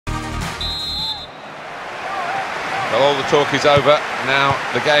Well, all the talk is over. Now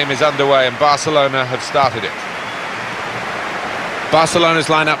the game is underway and Barcelona have started it. Barcelona's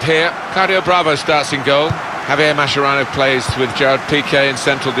line-up here. Claudio Bravo starts in goal. Javier Mascherano plays with Gerard Piqué in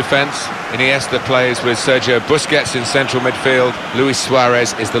central defence. Iniesta plays with Sergio Busquets in central midfield. Luis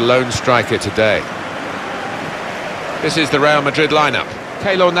Suarez is the lone striker today. This is the Real Madrid lineup.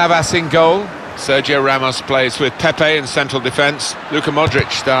 Keylor Navas in goal. Sergio Ramos plays with Pepe in central defence. Luka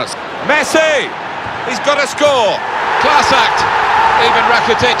Modric starts. Messi! He's got to score! Class act! Even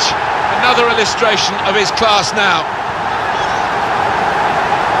Rakitic, another illustration of his class now.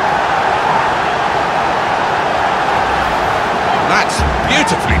 That's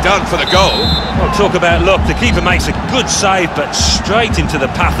beautifully done for the goal. Well, talk about luck. The keeper makes a good save, but straight into the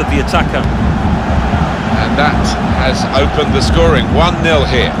path of the attacker. And that has opened the scoring. 1-0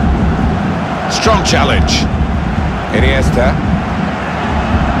 here. Strong challenge. Iniesta.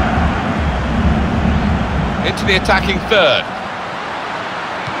 Into the attacking third.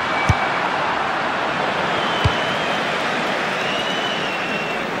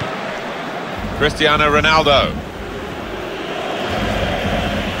 Cristiano Ronaldo.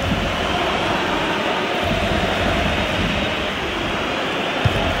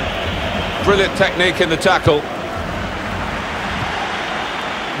 Brilliant technique in the tackle.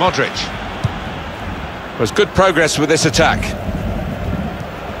 Modric. Was good progress with this attack.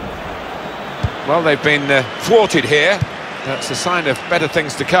 Well, they've been thwarted here. That's a sign of better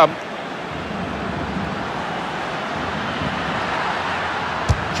things to come.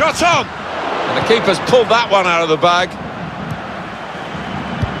 Shot on! And the keeper's pulled that one out of the bag.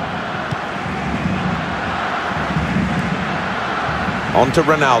 On to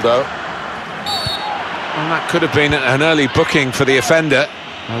Ronaldo. Well, that could have been an early booking for the offender.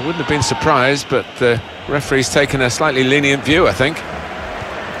 I wouldn't have been surprised, but the referee's taken a slightly lenient view, I think.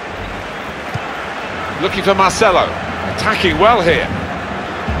 Looking for Marcelo. Attacking well here.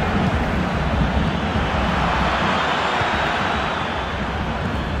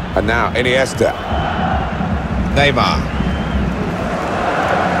 And now Iniesta. Neymar.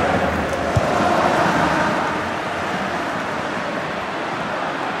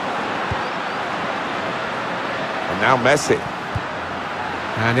 Now Messi.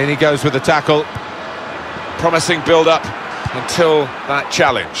 And in he goes with the tackle. Promising build-up until that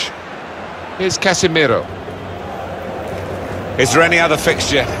challenge. Here's Casemiro. Is there any other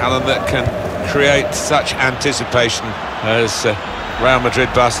fixture, Alan, that can create such anticipation as Real Madrid,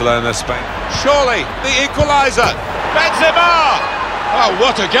 Barcelona, Spain? Surely the equaliser! Benzema! Oh,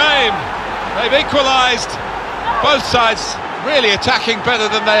 what a game! They've equalised. Both sides really attacking better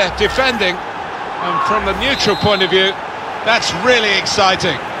than they're defending. And from the neutral point of view, that's really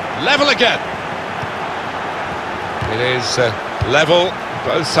exciting. Level again. It is level.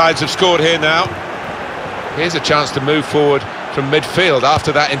 Both sides have scored here now. Here's a chance to move forward from midfield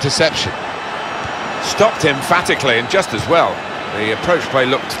after that interception. Stopped emphatically and just as well. The approach play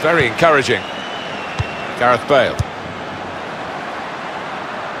looked very encouraging. Gareth Bale.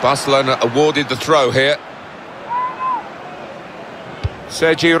 Barcelona awarded the throw here.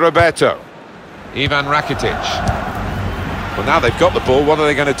 Sergi Roberto. Ivan Rakitic. Well, now they've got the ball, what are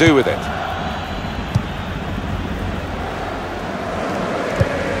they going to do with it?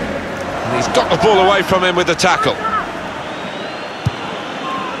 And he's got the ball away from him with the tackle.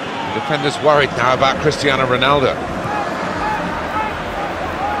 The defender's worried now about Cristiano Ronaldo.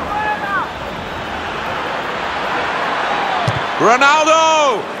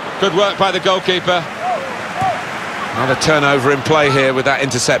 Ronaldo! Good work by the goalkeeper. Another turnover in play here with that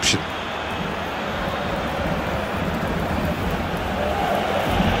interception.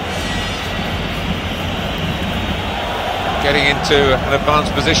 Getting into an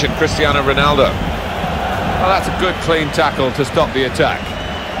advanced position, Cristiano Ronaldo. Well, that's a good, clean tackle to stop the attack.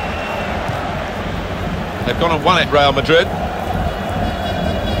 They've gone and won it, Real Madrid.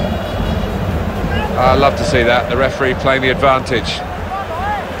 I love to see that, the referee playing the advantage.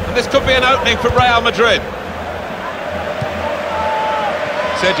 And this could be an opening for Real Madrid.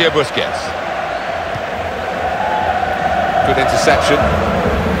 Sergio Busquets. Good interception.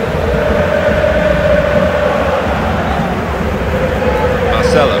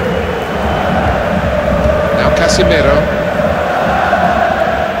 Marcelo. Now Casemiro.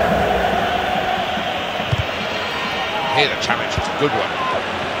 Here the challenge is a good one.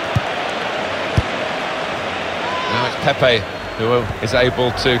 Now it's Pepe who is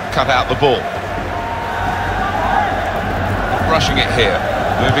able to cut out the ball. Not rushing it here,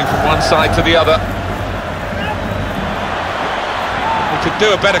 moving from one side to the other. He could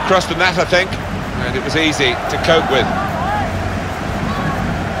do a better cross than that, I think, and it was easy to cope with.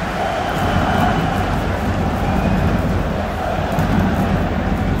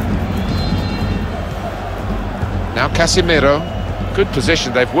 Casemiro, good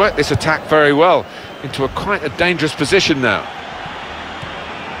position. They've worked this attack very well into quite a dangerous position now.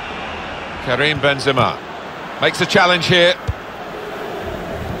 Karim Benzema makes a challenge here.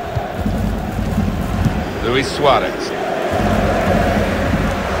 Luis Suarez.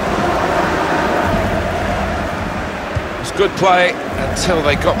 It's good play until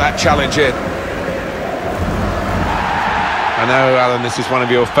they got that challenge in. I know, Alan, this is one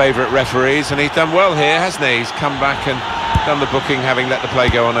of your favourite referees, and he's done well here, hasn't he? He's come back and done the booking, having let the play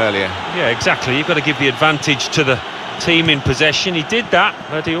go on earlier. Yeah, exactly. You've got to give the advantage to the team in possession. He did that,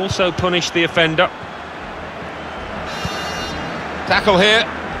 but he also punished the offender. Tackle here.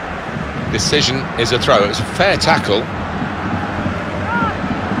 Decision is a throw. It was a fair tackle.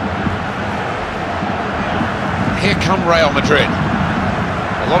 Here come Real Madrid.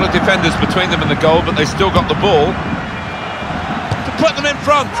 A lot of defenders between them and the goal, but they still got the ball to put them in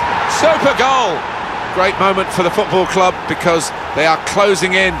front. Super goal. Great moment for the football club because they are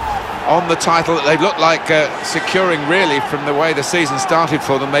closing in on the title that they look like securing, really, from the way the season started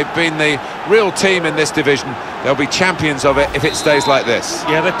for them. They've been the real team in this division. They'll be champions of it if it stays like this.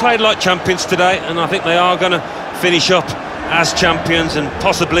 Yeah, they played like champions today, and I think they are going to finish up as champions, and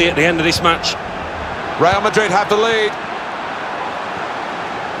possibly at the end of this match. Real Madrid have the lead.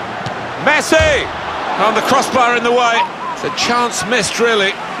 Messi! On the crossbar in the way. It's a chance missed,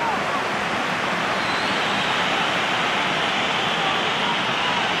 really.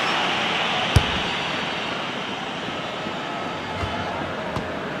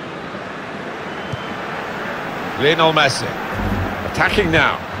 Lionel Messi, attacking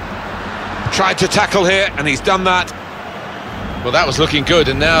now. Tried to tackle here, and he's done that. Well, that was looking good,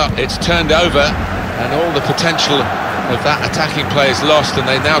 and now it's turned over, and all the potential of that attacking play is lost, and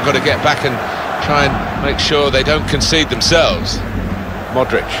they've now got to get back and try and make sure they don't concede themselves.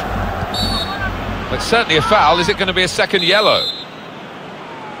 Modric. It's certainly a foul. Is it going to be a second yellow?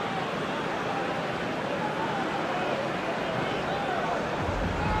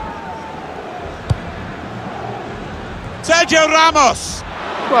 Sergio Ramos!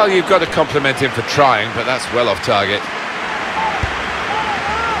 Well, you've got to compliment him for trying, but that's well off target.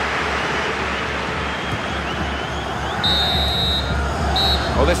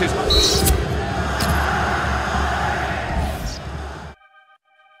 Oh, this is...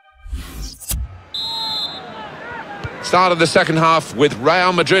 Start of the second half with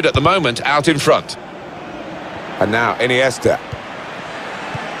Real Madrid at the moment out in front. And now Iniesta.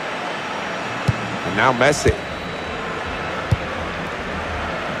 And now Messi.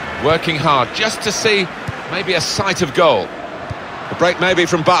 Working hard just to see maybe a sight of goal. The break maybe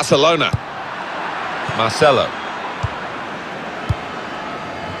from Barcelona. Marcelo.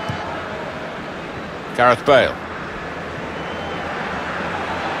 Gareth Bale.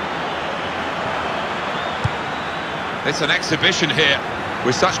 It's an exhibition here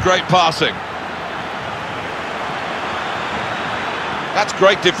with such great passing. That's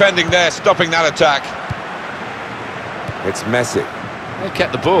great defending there, stopping that attack. It's Messi. They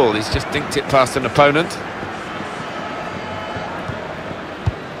kept the ball, he's just dinked it past an opponent.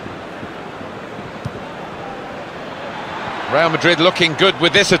 Real Madrid looking good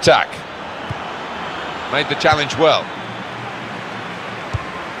with this attack. Made the challenge well.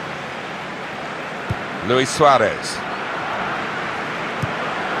 Luis Suarez.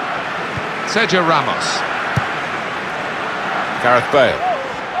 Sergio Ramos. Gareth Bale.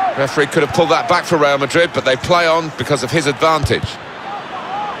 Referee could have pulled that back for Real Madrid, but they play on because of his advantage.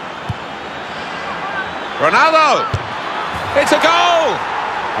 Ronaldo! It's a goal!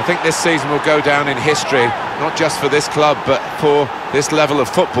 I think this season will go down in history, not just for this club, but for this level of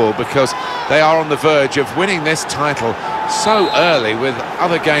football, because they are on the verge of winning this title so early with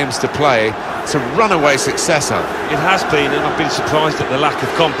other games to play. It's a runaway success. It has been, and I've been surprised at the lack of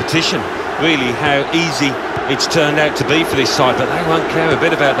competition, really, how easy it's turned out to be for this side, but they won't care a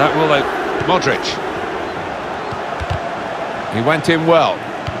bit about that, will they? Modric. He went in well.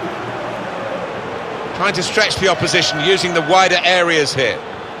 Trying to stretch the opposition, using the wider areas here.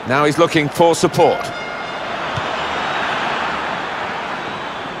 Now he's looking for support.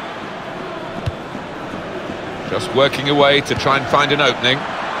 Just working away to try and find an opening.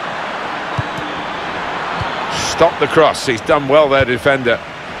 Stop the cross. He's done well there, defender.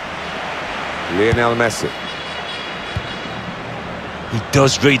 Lionel Messi. He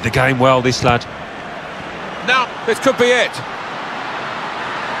does read the game well, this lad. Now, this could be it.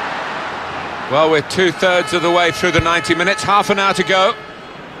 Well, we're two-thirds of the way through the 90 minutes, half an hour to go.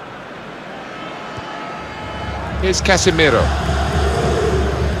 Here's Casemiro.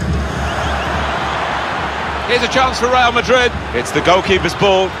 Here's a chance for Real Madrid. It's the goalkeeper's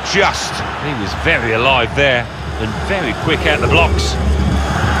ball, just. He was very alive there. and very quick out the blocks.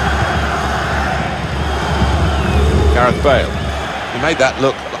 Gareth Bale. He made that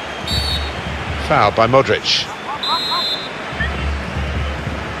look foul by Modric.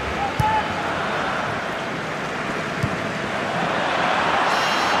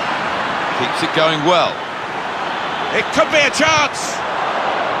 Keeps it going well. It could be a chance.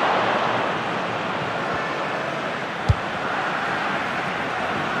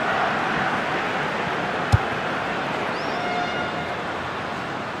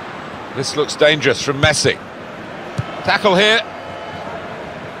 This looks dangerous from Messi. Tackle here.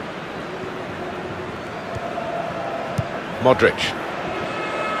 Modric.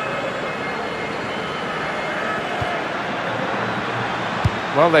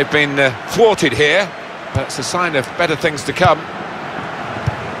 Well, they've been thwarted here. That's a sign of better things to come.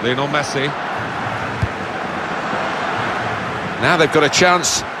 Lionel Messi. Now they've got a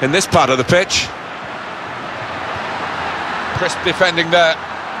chance in this part of the pitch. Crisp defending there.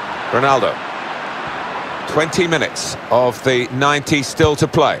 Ronaldo. 20 minutes of the 90 still to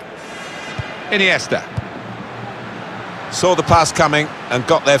play. Iniesta. Saw the pass coming and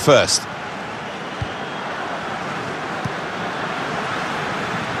got there first.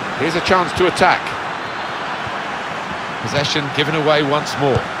 Here's a chance to attack. Possession given away once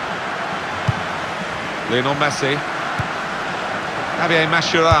more. Lionel Messi. Javier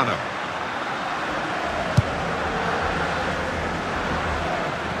Mascherano.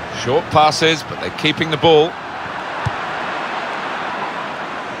 Short passes, but they're keeping the ball.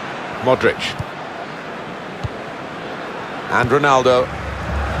 Modric. And Ronaldo.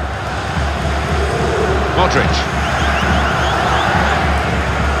 Modric.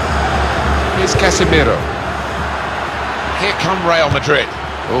 Here's Casemiro. Here come Real Madrid.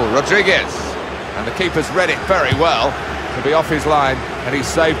 Oh, Rodriguez. And the keeper's read it very well to be off his line, and he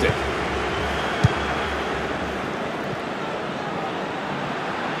saved it.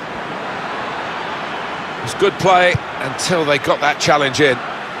 It was good play until they got that challenge in.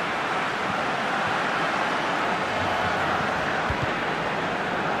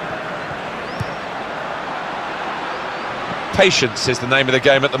 Patience is the name of the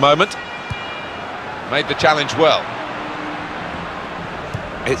game at the moment. Made the challenge well.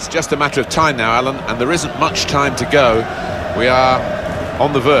 It's just a matter of time now, Alan, and there isn't much time to go. We are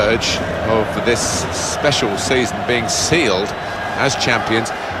on the verge of this special season being sealed as champions,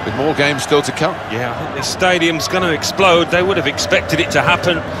 with more games still to come. Yeah, I think the stadium's going to explode. They would have expected it to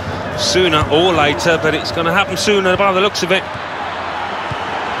happen sooner or later, but it's going to happen sooner by the looks of it.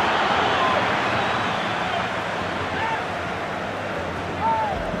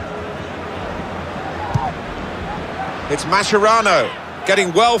 It's Mascherano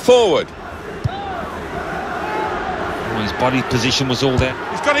getting well forward. Oh, his body position was all there.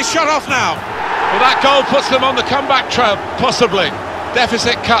 He's got his shot off now. Well, that goal puts them on the comeback trail, possibly.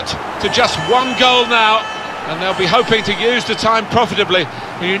 Deficit cut to just one goal now, and they'll be hoping to use the time profitably.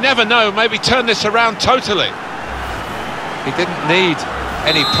 And you never know, maybe turn this around totally. He didn't need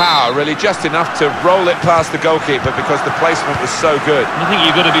any power, really, just enough to roll it past the goalkeeper because the placement was so good. I think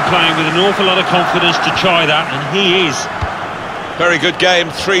you've got to be playing with an awful lot of confidence to try that, and he is. Very good game,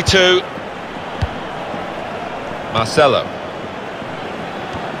 3-2. Marcelo.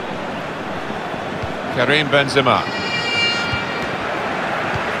 Karim Benzema.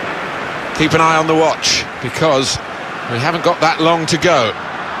 Keep an eye on the watch, because we haven't got that long to go.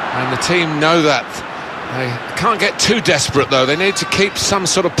 And the team know that. They can't get too desperate, though. They need to keep some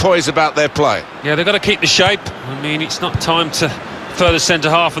sort of poise about their play. Yeah, they've got to keep the shape. I mean, it's not time to further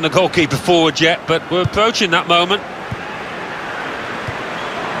centre-half and the goalkeeper forward yet, but we're approaching that moment.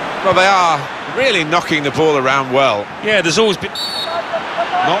 Well, they are really knocking the ball around well. Yeah, there's always been...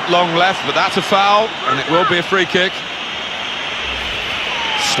 Not long left, but that's a foul, and it will be a free kick.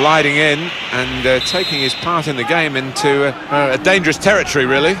 Sliding in and taking his part in the game into a dangerous territory,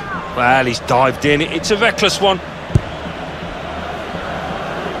 really. Well, he's dived in. It's a reckless one.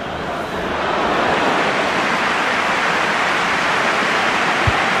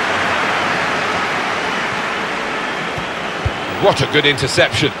 What a good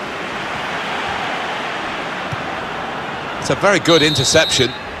interception. It's a very good interception.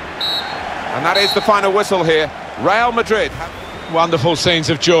 And that is the final whistle here. Real Madrid. Wonderful scenes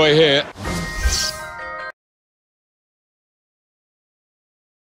of joy here.